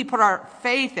completely put our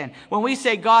faith in. When we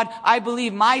say, God, I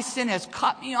believe my sin has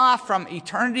cut me off from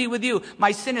eternity with you.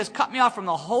 My sin has cut me off from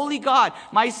the holy God.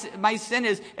 My sin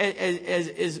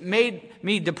is made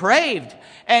me depraved.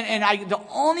 And the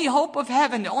only hope of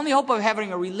heaven, the only hope of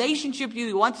having a relationship with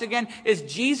you once again is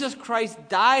Jesus Christ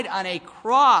died on a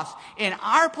cross in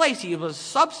our place. He was a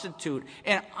substitute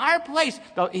in our place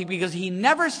because he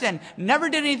never sinned, never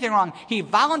did anything wrong. He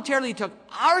voluntarily took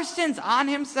our sins on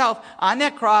himself on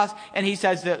that cross, and he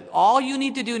says that all you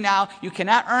need to do now, you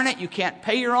cannot earn it, you can't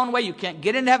pay your own way, you can't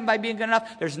get into heaven by being good enough.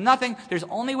 There's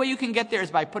only way you can get there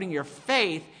is by putting your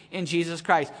faith in Jesus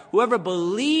Christ. Whoever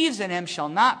believes in him shall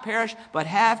not perish, but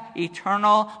have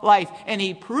eternal life. And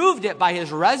he proved it by his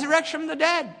resurrection from the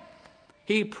dead.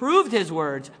 He proved his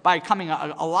words by coming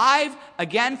alive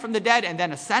again from the dead and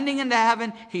then ascending into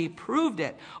heaven. He proved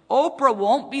it. Oprah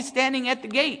won't be standing at the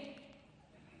gate.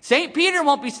 St. Peter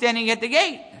won't be standing at the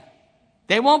gate.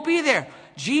 They won't be there.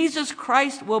 Jesus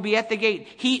Christ will be at the gate.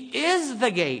 He is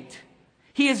the gate.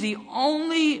 He is the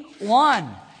only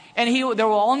one. And there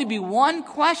will only be one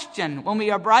question when we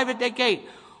arrive at that gate.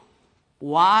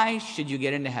 Why should you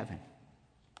get into heaven?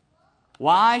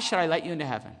 Why should I let you into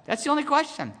heaven? That's the only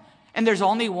question. And there's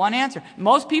only one answer.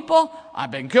 Most people,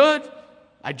 I've been good.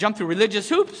 I jumped through religious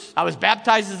hoops. I was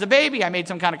baptized as a baby. I made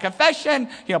some kind of confession,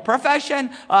 profession.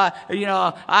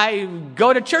 I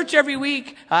go to church every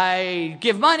week. I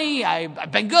give money.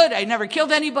 I've been good. I never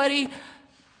killed anybody.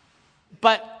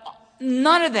 But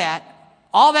none of that,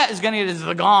 all that is going to get is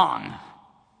the gong.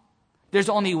 There's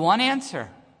only one answer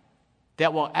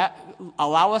that will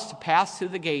allow us to pass through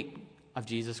the gate of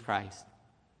Jesus Christ.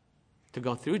 To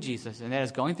go through Jesus. And that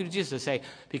is going through Jesus to say,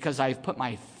 because I've put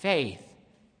my faith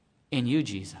in you,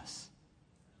 Jesus.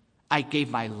 I gave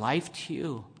my life to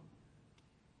you.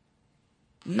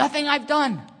 Nothing I've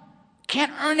done.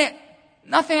 Can't earn it.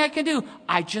 Nothing I can do.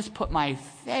 I just put my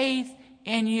faith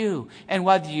in you. And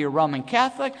whether you're Roman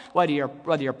Catholic, whether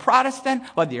you're Protestant,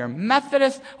 whether you're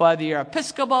Methodist, whether you're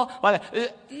Episcopal,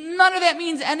 none of that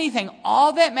means anything.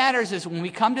 All that matters is when we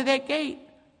come to that gate,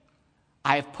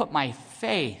 I have put my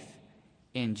faith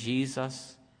in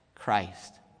Jesus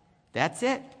Christ. That's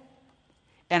it.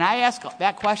 And I ask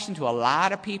that question to a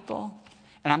lot of people,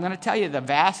 and I'm going to tell you the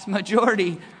vast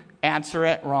majority answer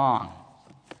it wrong.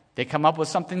 They come up with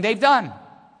something they've done,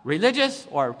 religious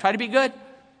or try to be good.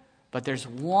 But there's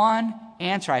one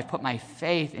answer. I put my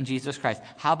faith in Jesus Christ.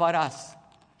 How about us?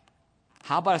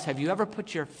 How about us? Have you ever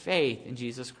put your faith in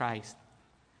Jesus Christ?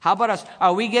 How about us?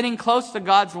 Are we getting close to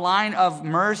God's line of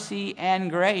mercy and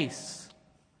grace?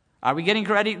 Are we getting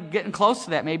close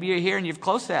to that? Maybe you're here and you're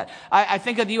close to that. I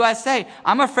think of the USA.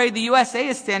 I'm afraid the USA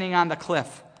is standing on the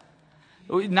cliff.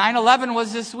 9/11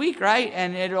 was this week, right?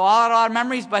 And it all our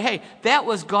memories. But hey, that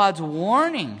was God's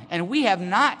warning. And we have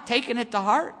not taken it to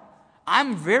heart.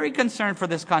 I'm very concerned for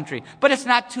this country. But it's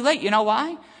not too late. You know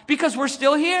why? Because we're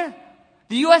still here.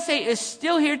 The USA is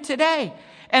still here today.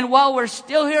 And while we're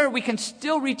still here, we can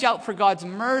still reach out for God's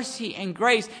mercy and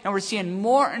grace. And we're seeing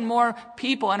more and more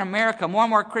people in America, more and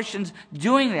more Christians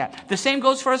doing that. The same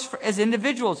goes for us as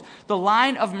individuals. The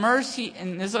line of mercy,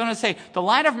 and this is what I'm going to say, the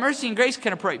line of mercy and grace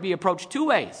can be approached two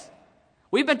ways.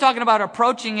 We've been talking about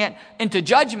approaching it into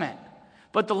judgment.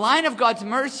 But the line of God's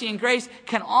mercy and grace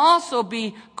can also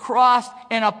be crossed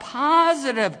in a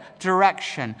positive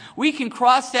direction. We can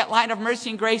cross that line of mercy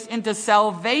and grace into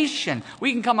salvation.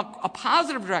 We can come a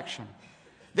positive direction.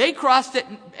 They crossed it,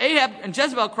 Ahab and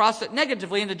Jezebel crossed it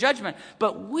negatively into judgment.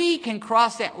 But we can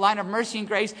cross that line of mercy and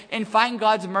grace and find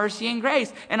God's mercy and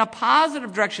grace in a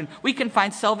positive direction. We can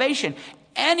find salvation.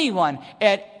 Anyone,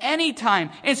 at any time,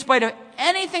 in spite of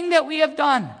anything that we have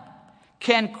done,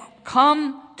 can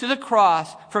come to the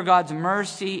cross for God's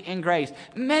mercy and grace.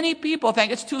 Many people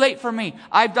think it's too late for me.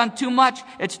 I've done too much.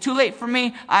 It's too late for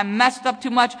me. I messed up too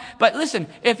much. But listen,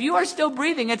 if you are still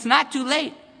breathing, it's not too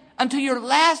late. Until your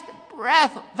last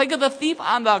breath, think of the thief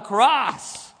on the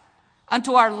cross.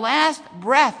 Until our last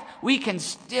breath, we can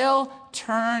still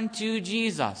turn to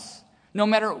Jesus. No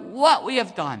matter what we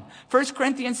have done. 1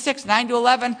 Corinthians 6,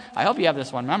 9-11. I hope you have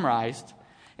this one memorized.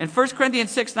 In 1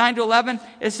 Corinthians 6, 9-11,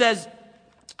 it says,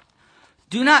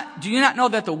 Do you not know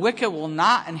that the wicked will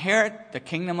not inherit the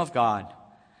kingdom of God?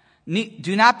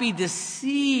 Do not be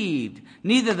deceived.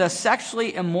 Neither the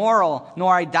sexually immoral,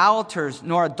 nor idolaters,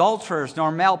 nor adulterers,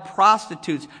 nor male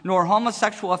prostitutes, nor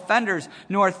homosexual offenders,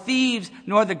 nor thieves,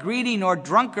 nor the greedy, nor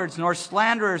drunkards, nor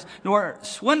slanderers, nor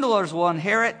swindlers will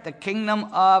inherit the kingdom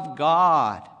of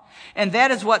God. And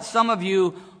that is what some of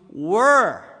you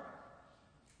were.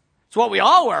 It's what we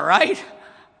all were, right?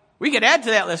 We could add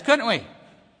to that list, couldn't we?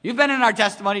 You've been in our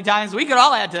testimony times. We could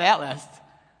all add to that list.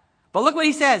 But look what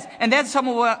he says, and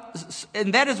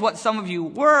that is what some of you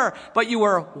were, but you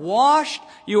were washed,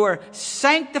 you were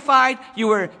sanctified, you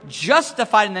were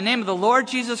justified in the name of the Lord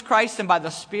Jesus Christ and by the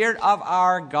Spirit of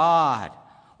our God.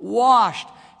 Washed,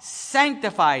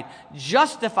 sanctified,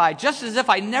 justified, just as if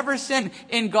I never sinned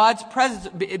in God's presence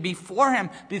before him,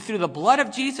 through the blood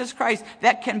of Jesus Christ.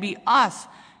 That can be us.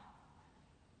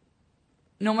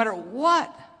 No matter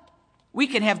what, we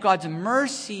can have God's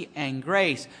mercy and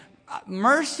grace.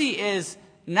 Mercy is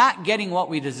not getting what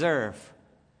we deserve.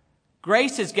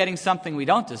 Grace is getting something we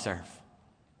don't deserve.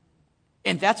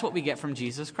 And that's what we get from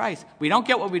Jesus Christ. We don't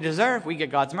get what we deserve, we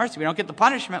get God's mercy. We don't get the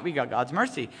punishment, we get God's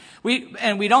mercy. We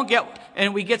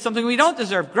get something we don't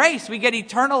deserve. Grace, we get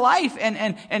eternal life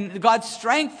and God's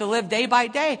strength to live day by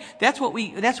day. That's what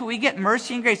we get,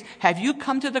 mercy and grace. Have you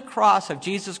come to the cross of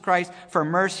Jesus Christ for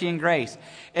mercy and grace?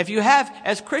 If you have,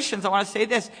 as Christians, I want to say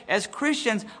this, as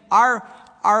Christians,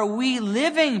 are we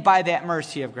living by that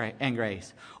mercy and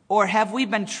grace? Or have we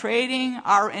been trading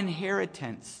our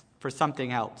inheritance for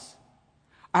something else?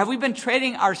 Have we been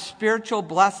trading our spiritual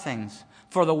blessings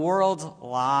for the world's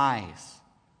lies?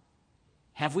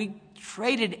 Have we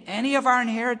traded any of our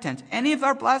inheritance, any of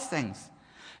our blessings?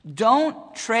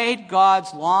 Don't trade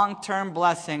God's long-term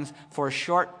blessings for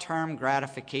short-term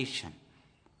gratification.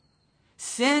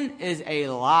 Sin is a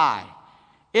lie.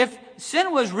 If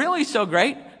sin was really so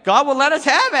great, God would let us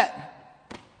have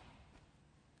it.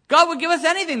 God would give us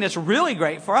anything that's really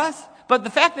great for us. But the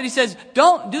fact that he says,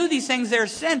 don't do these things, they're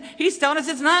sin, he's telling us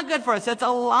it's not good for us. It's a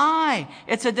lie.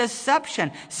 It's a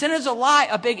deception. Sin is a lie,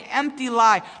 a big empty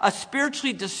lie, a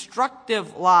spiritually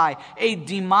destructive lie, a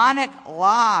demonic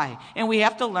lie. And we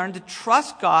have to learn to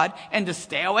trust God and to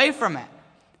stay away from it.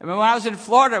 I mean, when I was in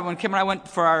Florida, when Kim and I went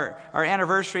for our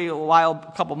anniversary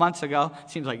a couple months ago,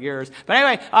 seems like years. But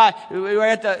anyway, we were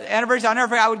at the anniversary. I'll never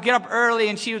forget, I would get up early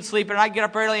and she would sleep and I'd get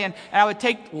up early and I would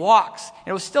take walks. And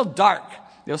it was still dark.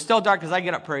 It was still dark because I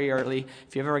get up pretty early.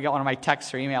 If you ever get one of my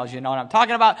texts or emails, you know what I'm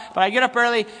talking about. But I get up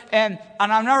early and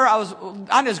I was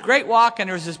on this great walk and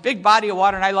there was this big body of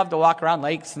water and I love to walk around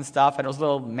lakes and stuff and it was a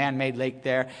little man-made lake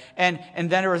there. And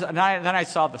then I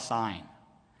saw the sign.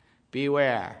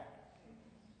 Beware.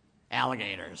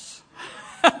 Alligators.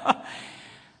 It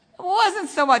wasn't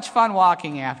so much fun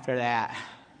walking after that.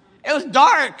 It was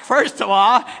dark, first of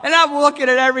all, and I'm looking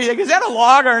at everything. Is that a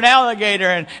log or an alligator?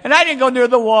 And I didn't go near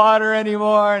the water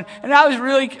anymore. And I was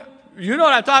really, you know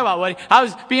what I'm talking about, Woody. I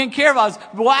was being careful. I was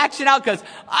watching out because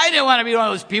I didn't want to be one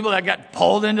of those people that got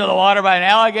pulled into the water by an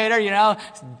alligator,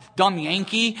 dumb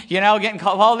Yankee, getting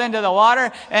pulled into the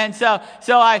water. And so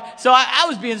I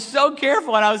was being so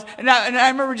careful and I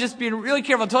remember just being really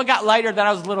careful until it got lighter, then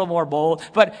I was a little more bold.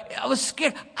 But I was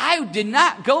scared. I did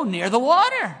not go near the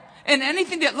water. And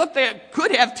anything that looked like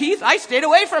could have teeth, I stayed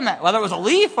away from it. Whether it was a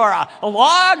leaf or a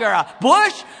log or a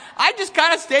bush, I just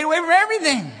kind of stayed away from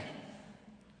everything.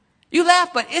 You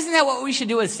laugh, but isn't that what we should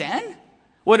do with sin?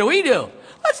 What do?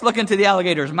 Let's look into the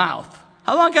alligator's mouth.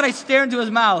 How long can I stare into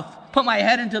his mouth? Put my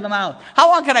head into the mouth. How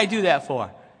long can I do that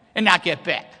for? And not get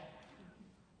bit?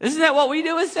 Isn't that what we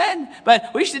do with sin?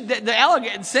 But we should, the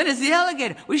alligator, sin is the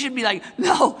alligator. We should be like,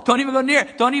 no, don't even go near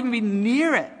it. Don't even be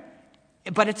near it.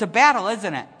 But it's a battle,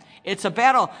 isn't it? It's a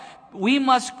battle. We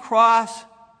must cross,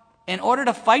 in order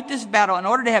to fight this battle, in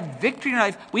order to have victory in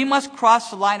life, we must cross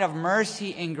the line of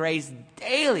mercy and grace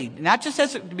daily. Not just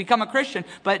as to become a Christian,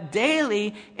 but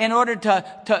daily in order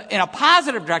to in a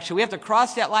positive direction. We have to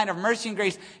cross that line of mercy and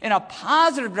grace in a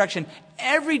positive direction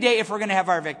every day if we're going to have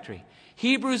our victory.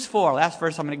 Hebrews 4, last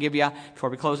verse I'm going to give you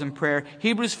before we close in prayer.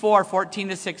 Hebrews 4, 14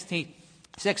 to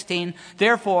 16.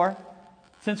 Therefore,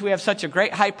 since we have such a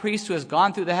great high priest who has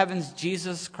gone through the heavens,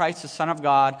 Jesus Christ, the Son of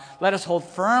God, let us hold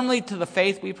firmly to the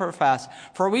faith we profess.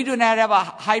 For we do not have a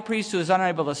high priest who is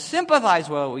unable to sympathize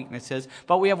with our weaknesses,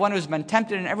 but we have one who has been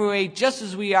tempted in every way just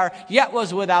as we are, yet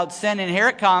was without sin. And here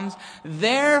it comes.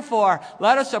 Therefore,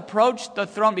 let us approach the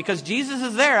throne, because Jesus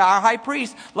is there, our high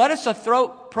priest. Let us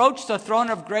approach the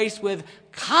throne of grace with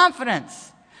confidence,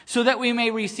 so that we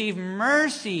may receive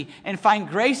mercy and find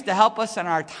grace to help us in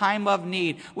our time of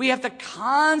need. We have to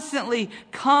constantly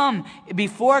come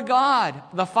before God,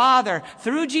 the Father,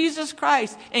 through Jesus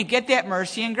Christ, and get that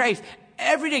mercy and grace.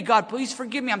 every day, God, please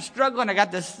forgive me. I'm struggling. I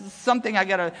got this something I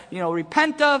got to,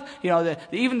 repent of.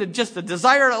 Just the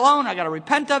desire alone, I got to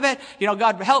repent of it.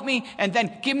 God, help me. And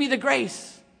then give me the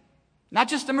grace. Not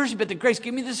just the mercy, but the grace.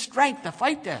 Give me the strength to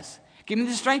fight this. Give me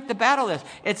the strength to battle this.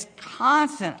 It's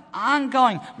constant,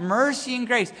 ongoing mercy and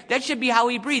grace. That should be how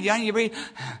we breathe. You breathe.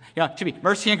 It should be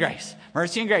mercy and grace.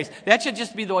 Mercy and grace. That should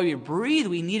just be the way we breathe.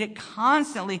 We need it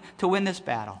constantly to win this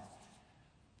battle.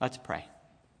 Let's pray.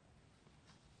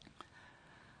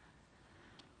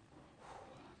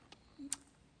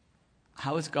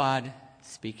 How is God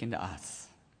speaking to us?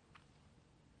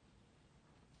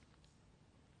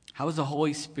 How is the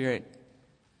Holy Spirit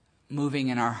moving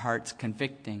in our hearts,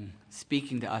 convicting,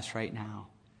 speaking to us right now?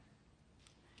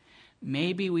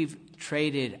 Maybe we've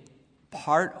traded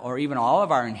part or even all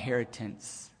of our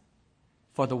inheritance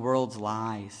for the world's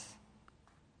lies.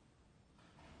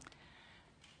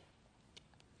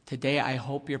 Today, I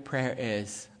hope your prayer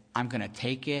is, I'm going to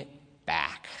take it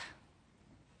back.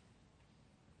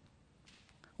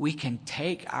 We can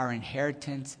take our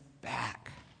inheritance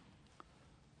back.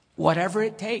 Whatever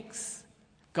it takes.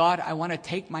 God, I want to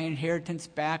take my inheritance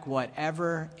back,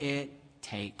 whatever it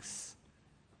takes.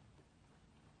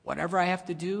 Whatever I have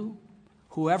to do,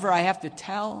 whoever I have to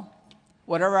tell,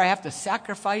 whatever I have to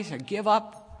sacrifice or give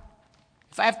up,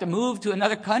 if I have to move to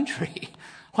another country,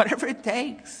 whatever it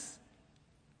takes.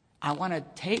 I want to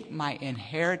take my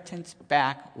inheritance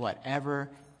back,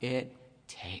 whatever it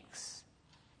takes.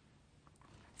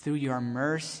 Through your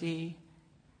mercy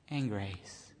and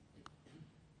grace.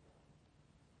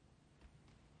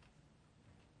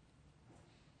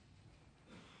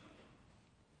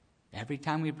 Every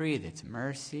time we breathe, it's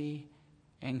mercy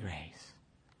and grace.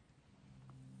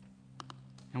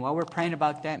 And while we're praying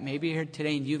about that, maybe you're here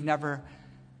today and you've never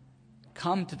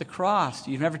come to the cross.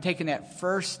 You've never taken that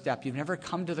first step. You've never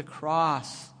come to the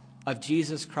cross of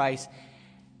Jesus Christ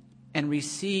and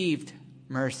received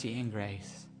mercy and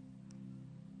grace.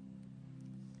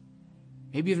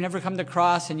 Maybe you've never come to the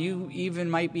cross and you even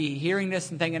might be hearing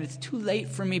this and thinking, it's too late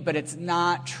for me, but it's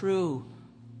not true.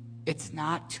 It's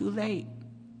not too late.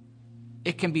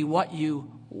 It can be what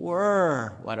you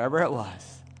were, whatever it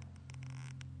was.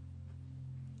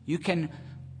 You can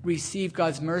receive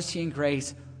God's mercy and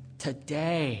grace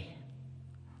today,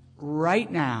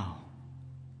 right now.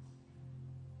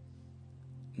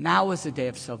 Now is the day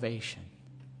of salvation.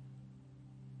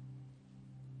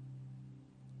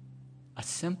 A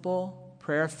simple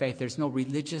prayer of faith. There's no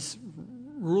religious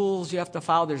rules you have to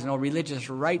follow. There's no religious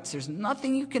rites. There's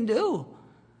nothing you can do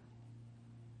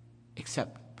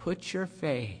except put your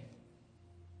faith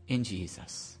in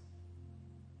Jesus.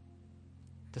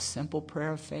 The simple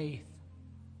prayer of faith.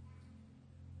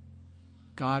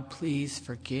 God, please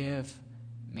forgive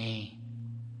me.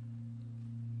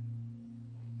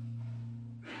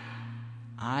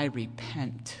 I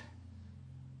repent.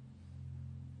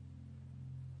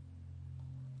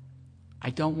 I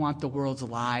don't want the world's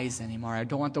lies anymore. I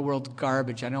don't want the world's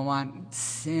garbage. I don't want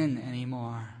sin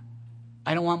anymore.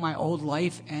 I don't want my old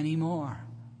life anymore.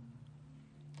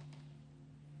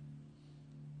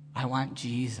 I want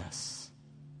Jesus.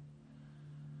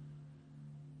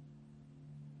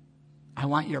 I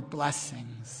want your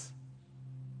blessings.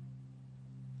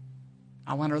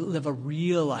 I want to live a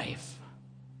real life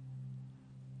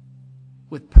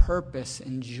with purpose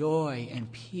and joy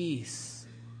and peace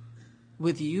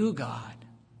with you, God.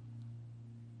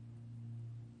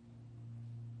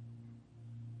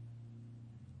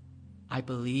 I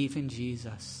believe in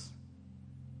Jesus.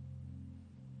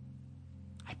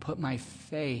 I put my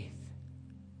faith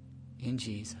in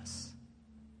Jesus.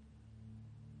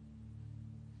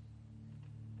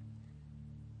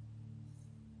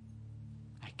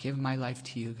 I give my life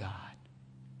to you, God.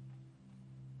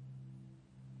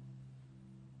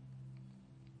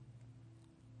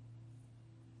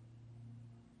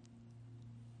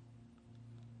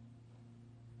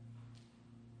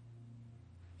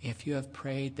 If you have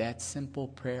prayed that simple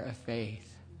prayer of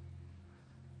faith,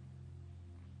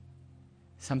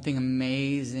 something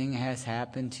amazing has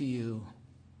happened to you.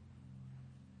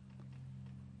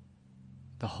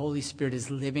 The Holy Spirit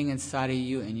is living inside of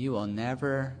you, and you will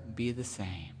never be the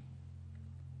same.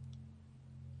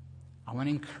 I want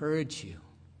to encourage you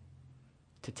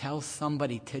to tell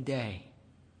somebody today,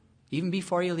 even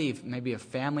before you leave, maybe a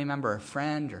family member, a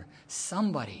friend, or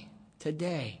somebody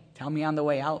today. Tell me on the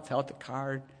way out, fill out the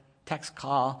card, text,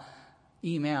 call,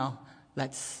 email.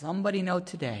 Let somebody know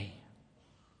today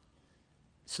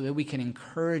so that we can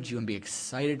encourage you and be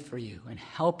excited for you and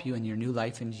help you in your new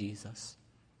life in Jesus.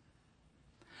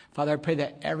 Father, I pray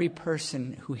that every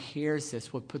person who hears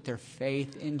this will put their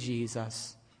faith in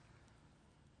Jesus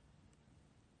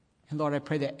And Lord, I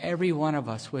pray that every one of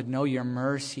us would know your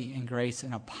mercy and grace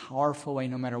in a powerful way,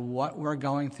 no matter what we're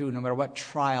going through, no matter what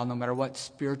trial, no matter what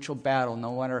spiritual battle,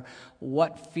 no matter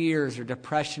what fears or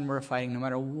depression we're fighting, no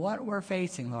matter what we're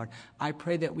facing, Lord. I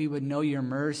pray that we would know your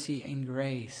mercy and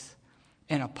grace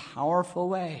in a powerful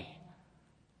way.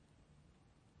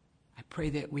 I pray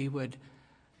that we would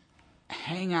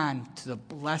hang on to the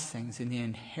blessings and the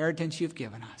inheritance you've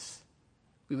given us.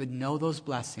 We would know those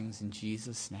blessings in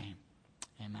Jesus' name.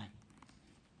 Amen.